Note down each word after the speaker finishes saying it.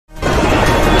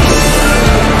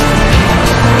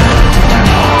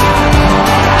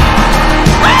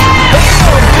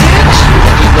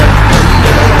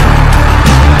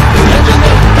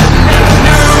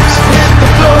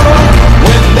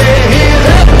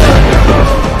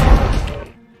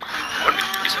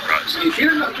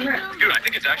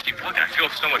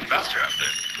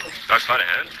front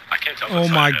end? I can't tell. Oh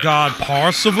my God,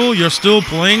 Parsival, you're still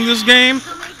playing this game?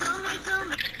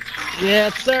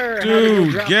 Yes, sir.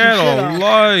 Dude, get a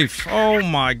life. Oh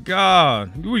my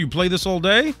God. You play this all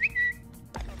day?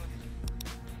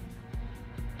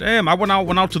 Damn, I went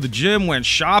out to the gym, went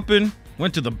shopping,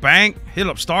 went to the bank, hit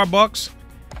up Starbucks,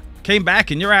 came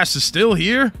back and your ass is still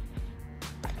here?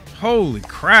 Holy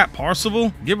crap,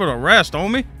 Parsival. Give it a rest,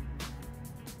 homie.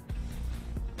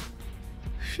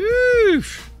 Phew.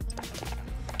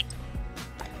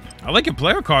 I like your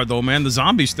player card though, man. The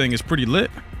zombies thing is pretty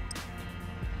lit.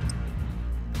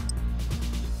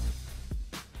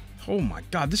 Oh my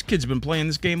God, this kid's been playing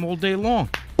this game all day long.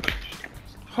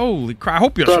 Holy crap. I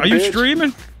hope you're... Are you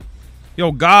streaming?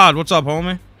 Yo, God, what's up,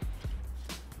 homie?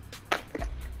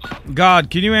 God,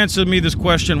 can you answer me this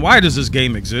question? Why does this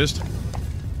game exist?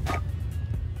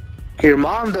 Your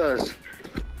mom does.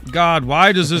 God,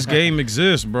 why does this game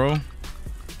exist, bro?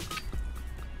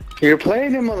 You're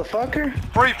playing it, motherfucker?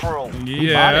 Free for all.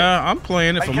 Yeah, I'm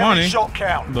playing it for money. Shot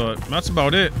count. But that's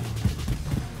about it.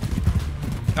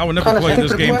 I would never play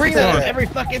this game for fun. Every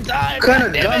fucking time. What kind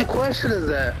of dumb question is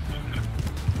that?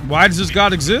 Why does this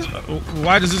God exist?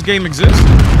 Why does this game exist?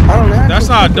 I don't know. That's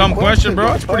not a dumb question,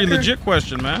 bro. It's a pretty legit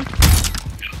question, man.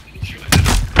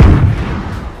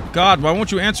 God, why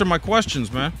won't you answer my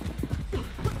questions, man?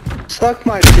 Suck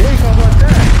my dick, how about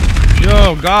that?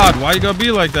 Yo, God, why you gotta be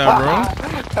like that, bro?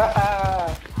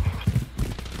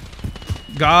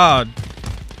 God.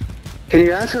 Can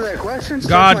you answer that question?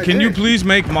 God, can you please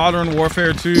make Modern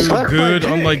Warfare 2 good,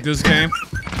 unlike this game?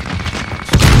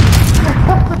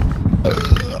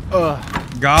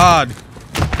 God.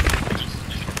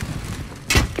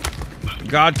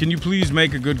 God, can you please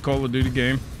make a good Call of Duty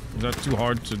game? Is that too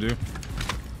hard to do?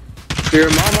 Your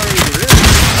mom already did it.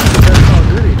 Call of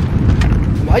Duty.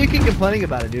 Why you keep complaining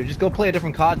about it, dude? Just go play a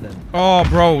different COD then. Oh,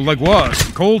 bro, like what?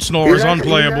 Cold Snore is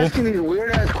unplayable. You're asking these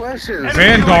weird-ass questions.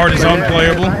 Vanguard is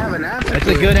unplayable. That's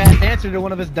a good ass answer to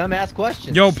one of his dumb-ass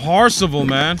questions. Yo, Parsival,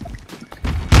 man.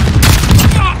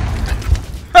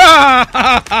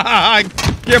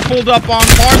 Get pulled up on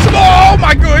Parsival. Oh,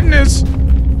 my goodness.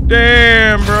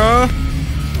 Damn, bro.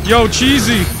 Yo,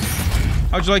 Cheesy.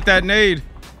 How'd you like that nade?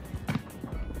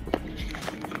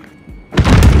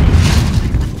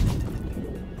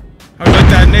 How'd you like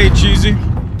that nade, Cheesy?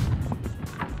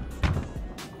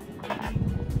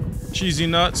 Cheesy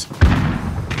nuts.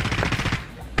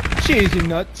 Cheesy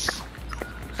nuts.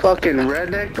 Fucking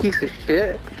redneck piece of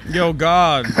shit. Yo,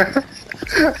 God.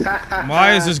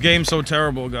 Why is this game so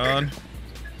terrible, God?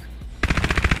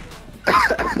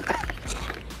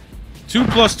 2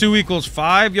 + 2 =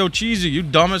 5? Yo, Cheesy, you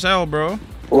dumb as hell, bro.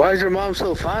 Why is your mom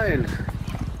so fine?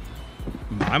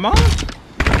 My mom?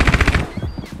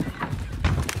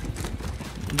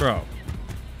 Bro.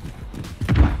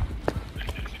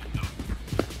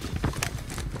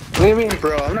 What do you mean,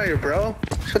 bro? I'm not your bro.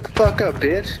 Shut the fuck up,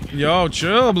 bitch. Yo,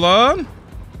 chill, blood.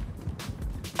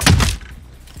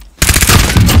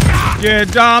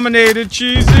 Get dominated,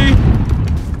 Cheesy.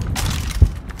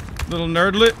 Little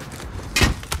nerdlet.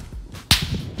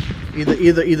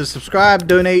 Either subscribe,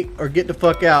 donate, or get the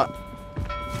fuck out.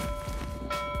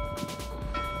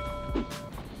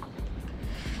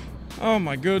 Oh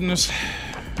my goodness.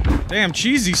 Damn,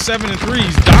 Cheesy's 7-3.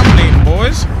 He's dominating,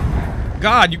 boys.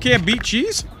 God, you can't beat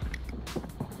Cheese?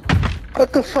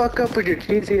 What the fuck up with your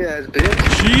cheesy ass,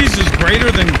 bitch? Cheese is greater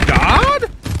than God?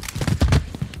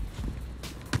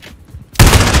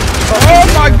 Oh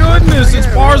my goodness, it's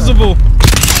Parsival.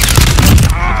 It's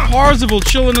Parsival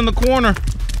chilling in the corner.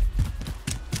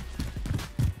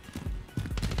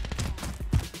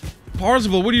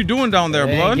 Parsival, what are you doing down there,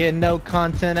 blood? Ain't getting no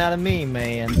content out of me,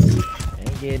 man.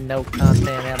 Ain't getting no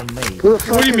content out of me.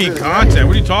 What do you mean content?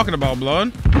 What are you talking about,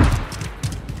 blood?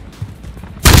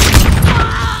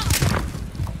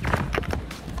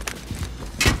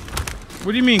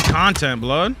 What do you mean content,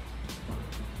 blood?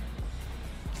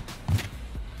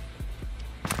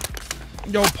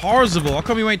 Yo, Parsival, how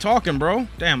come you ain't talking, bro?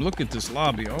 Damn, look at this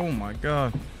lobby. Oh my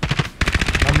God.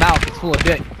 My mouth is full of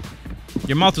dick.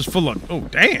 Your mouth is full of... Oh,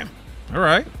 damn. All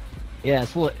right. Yeah,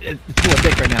 it's full of dick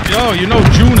right now. Yo, you know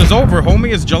June is over,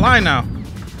 homie. It's July now.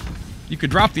 You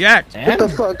could drop the act. Shut the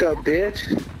fuck up, bitch.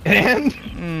 And?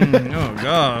 Oh,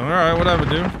 God. All right, whatever,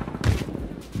 dude.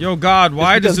 Yo, God,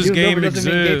 why does this game exist?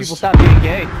 Gay people stop being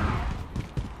gay.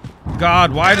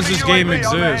 God, why does this game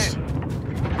exist?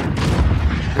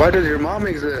 Why does your mom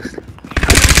exist?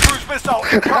 Cruise missile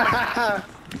incoming.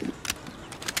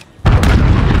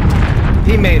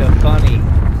 He made a funny.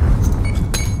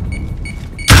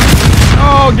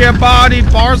 Oh, get bodied,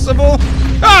 Parsival.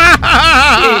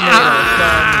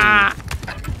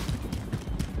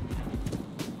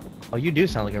 Oh, you do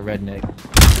sound like a redneck.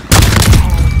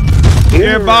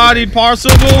 Get bodied,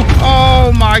 Parsible.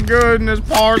 Oh my goodness,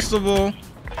 Parsible.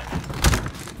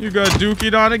 You got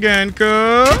dookied on again,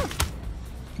 cuh.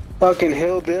 Fucking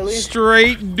hillbilly.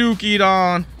 Straight dookied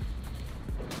on.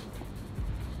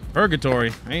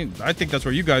 Purgatory. I think that's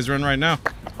where you guys are in right now.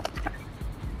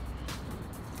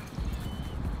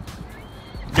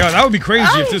 Yeah, that would be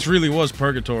crazy if this really was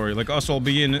purgatory. Like us all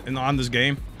being on this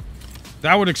game.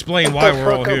 That would explain why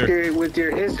we're all here. With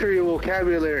your history and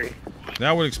vocabulary.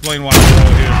 That would explain why we're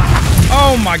all here.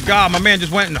 Oh my god, my man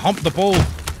just went and humped the pole.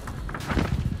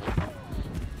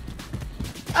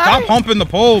 Stop humping the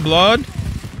pole, blood.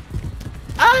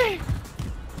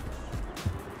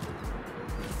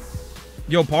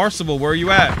 Yo, Parsible, where are you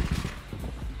at?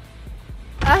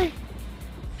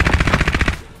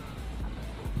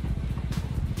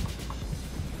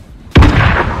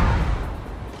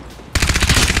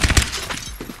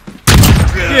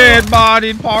 Get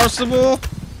bodied, Parsible.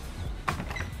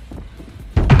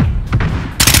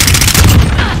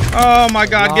 Oh my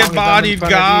god, get bodied,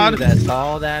 God. That's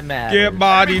all that matters. Get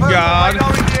bodied, God.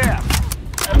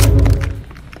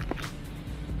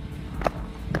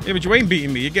 Yeah, but you ain't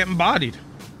beating me. You're getting bodied.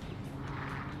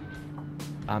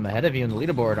 I'm ahead of you in the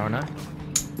leaderboard, aren't I?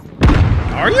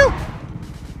 Are you?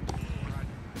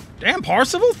 Damn,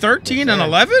 Parsible, 13 and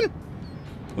 11?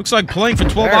 Looks like playing for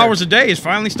 12 hours a day is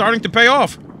finally starting to pay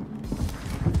off.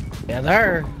 Yeah,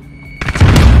 there.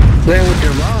 Playing with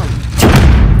your mom.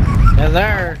 Yeah,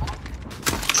 there.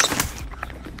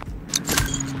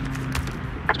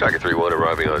 Striker 3-1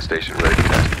 arriving on station, ready to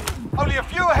test. Only a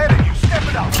few ahead of you. Step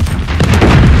it up.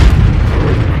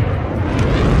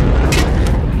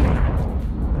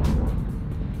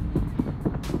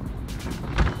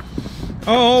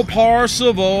 Oh,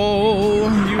 Parsible,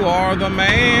 you are the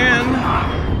man.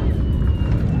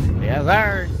 Yeah,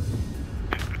 there.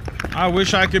 I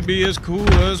wish I could be as cool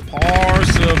as Parsible.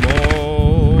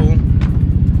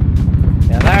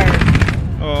 Yeah,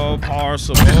 there. Oh,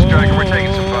 Parsible. Striker, we're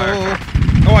taking some fire.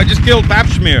 Oh, I just killed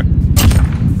Papschmear.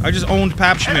 I just owned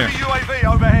Papschmear. Enemy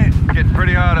UAV overhead. Getting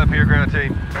pretty hot up here, ground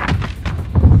team.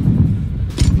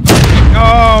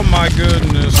 Oh my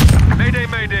goodness. Mayday,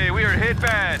 mayday, we are hit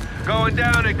bad. Going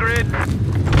down at grid. Hit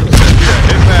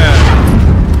bad.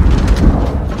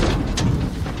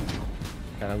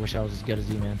 God, I wish I was as good as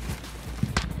you, man.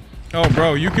 Oh,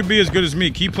 bro, you could be as good as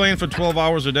me. Keep playing for 12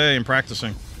 hours a day and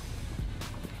practicing.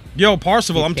 Yo,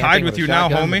 Parsible, I'm tied with you now,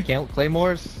 homie.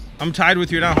 Claymores? I'm tied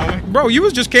with you now, homie. Bro, you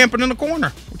was just camping in the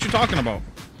corner. What you talking about?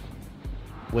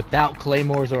 Without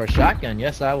claymores or a shotgun,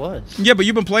 yes, I was. Yeah, but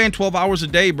you've been playing 12 hours a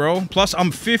day, bro. Plus,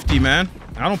 I'm 50, man.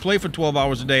 I don't play for 12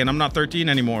 hours a day, and I'm not 13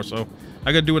 anymore, so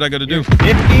I gotta do what I gotta do. 50?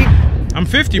 I'm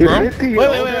 50, bro. Wait.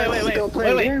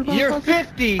 You're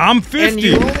 50. I'm 50. And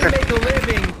you only make a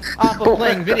living off of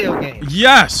playing video games.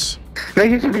 Yes.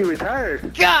 Man, you should be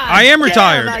retired. God, I am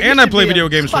retired, and I play video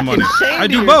games for money. I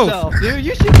do both. Dude,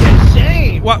 you should be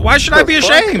ashamed. Why should I be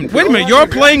ashamed? Wait a minute, you're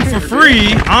playing for free,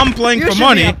 I'm playing for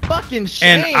money,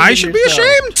 and I should be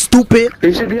ashamed? Stupid.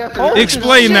 You should be at the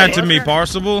Explain that to me,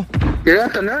 Parsible. You're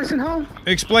at the nursing home?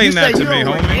 Explain that to me, you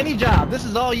don't work homie. any job. This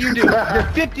is all you do. You're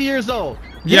 50 years old.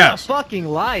 Yes. Get a fucking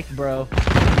life, bro.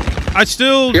 I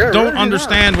still You're don't really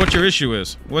understand what your issue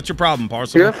is. What's your problem, You're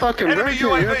a Parsible? fucking Enemy virgin.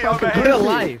 You're a UAV fucking overhead. Get a pussy.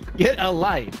 life. Get a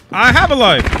life. I have a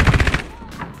life.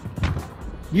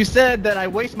 You said that I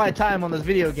waste my time on this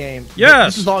video game.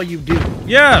 Yes. This is all you do.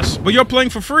 Yes, but you're playing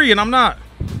for free, and I'm not.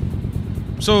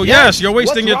 So yes, you're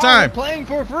wasting your What's wrong time. with playing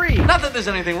for free? Not that there's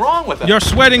anything wrong with it. You're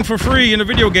sweating for free in a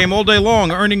video game all day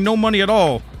long, earning no money at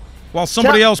all, while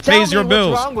somebody else pays your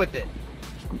bills. What's wrong with it?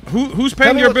 Who's Tell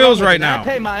paying me your what's wrong bills with right it. I now?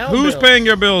 pay my own Who's bills. paying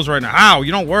your bills right now? How?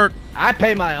 You don't work? I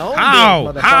pay my own How?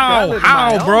 bills, motherfucker. I live in my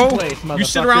How, own bro? place, You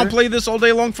sit around motherfucker. play this all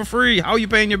day long for free. How are you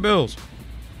paying your bills?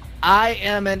 I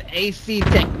am an AC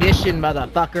technician,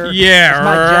 motherfucker. Yeah, That's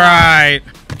my job. right.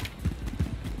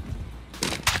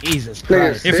 Jesus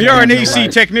Christ. If you're an Yeah, AC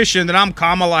right. technician, then I'm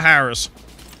Kamala Harris.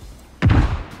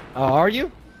 Oh, are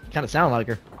you? Kind of sound like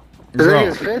her.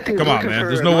 Bro, come on, man.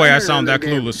 There's no way I sound that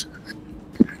clueless.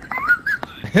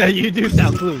 You do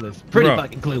sound clueless. Pretty Bro.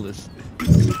 fucking clueless.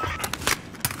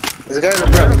 This guy's a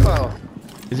pedophile.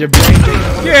 Is your brain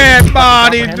big? Get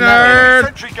bodied, nerd.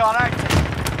 Sentry gun active.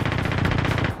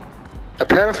 A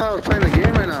pedophile is playing the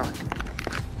game right now.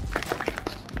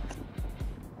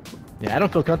 Yeah, I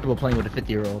don't feel comfortable playing with a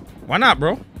 50-year-old. Why not,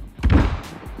 bro?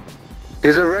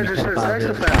 He's a registered sex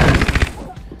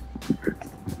offender.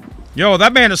 Yo,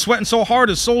 that man is sweating so hard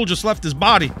his soul just left his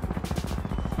body.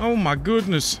 Oh my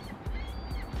goodness.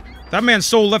 That man's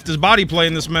soul left his body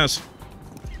playing this mess.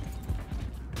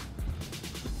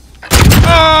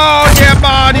 Oh, yeah,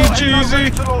 body, Helo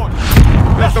ready Jeezy. to launch.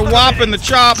 Got the whop and the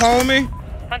chop, homie.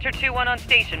 Hunter 2-1 on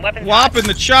station. Weapons Whop and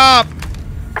the chop.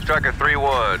 Striker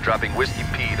 3-1, dropping Whiskey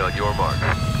Pete on your mark.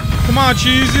 Come on,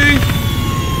 Cheesy.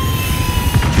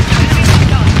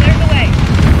 Clear the way.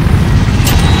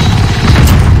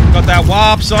 Got that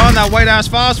whop, son. That white ass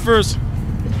phosphorus.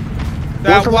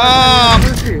 That whop.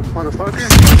 Motherfucker.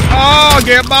 Oh,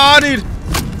 get bodied.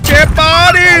 Get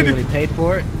Probably bodied. when he paid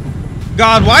for it.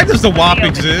 God, why does the whop Video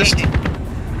exist? engaging.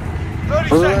 30 When's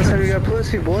the last time seconds. you got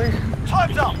pussy, boy?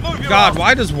 Time's up. Move your God, ass.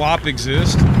 why does WAP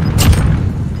exist?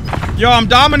 Yo, I'm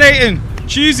dominating.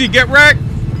 Cheesy, get wrecked.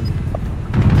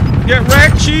 Get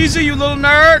wrecked, Cheesy, you little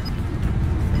nerd.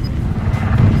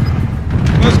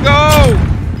 Let's go.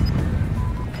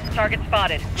 Target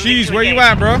spotted. Moving Cheese, to where you engage.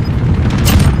 at, bro?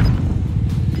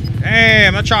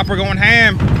 Damn, that chopper going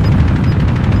ham.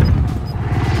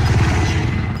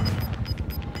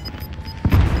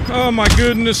 Oh my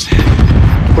goodness.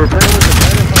 We're playing with the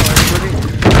pedophile,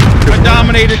 everybody. I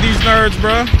dominated these nerds,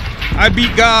 bro. I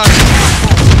beat God.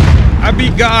 I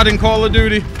beat God in Call of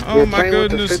Duty. Oh We're my playing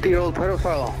goodness. with the 50-year-old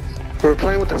pedophile. We're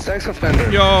playing with the sex offender.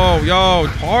 Yo,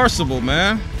 Parsible,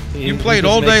 man. You played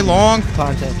all day long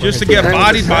just to get Hey,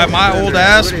 bodied by my old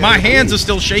ass. My everybody, hands are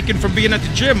still shaking from being at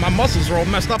the gym. My muscles are all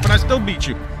messed up and I still beat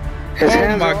you. His Oh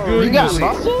hands my are all You got goodness.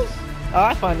 muscles? Oh,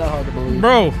 I find that hard to believe.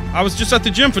 Bro, I was just at the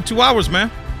gym for 2 hours,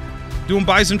 man. Doing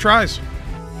bison tries.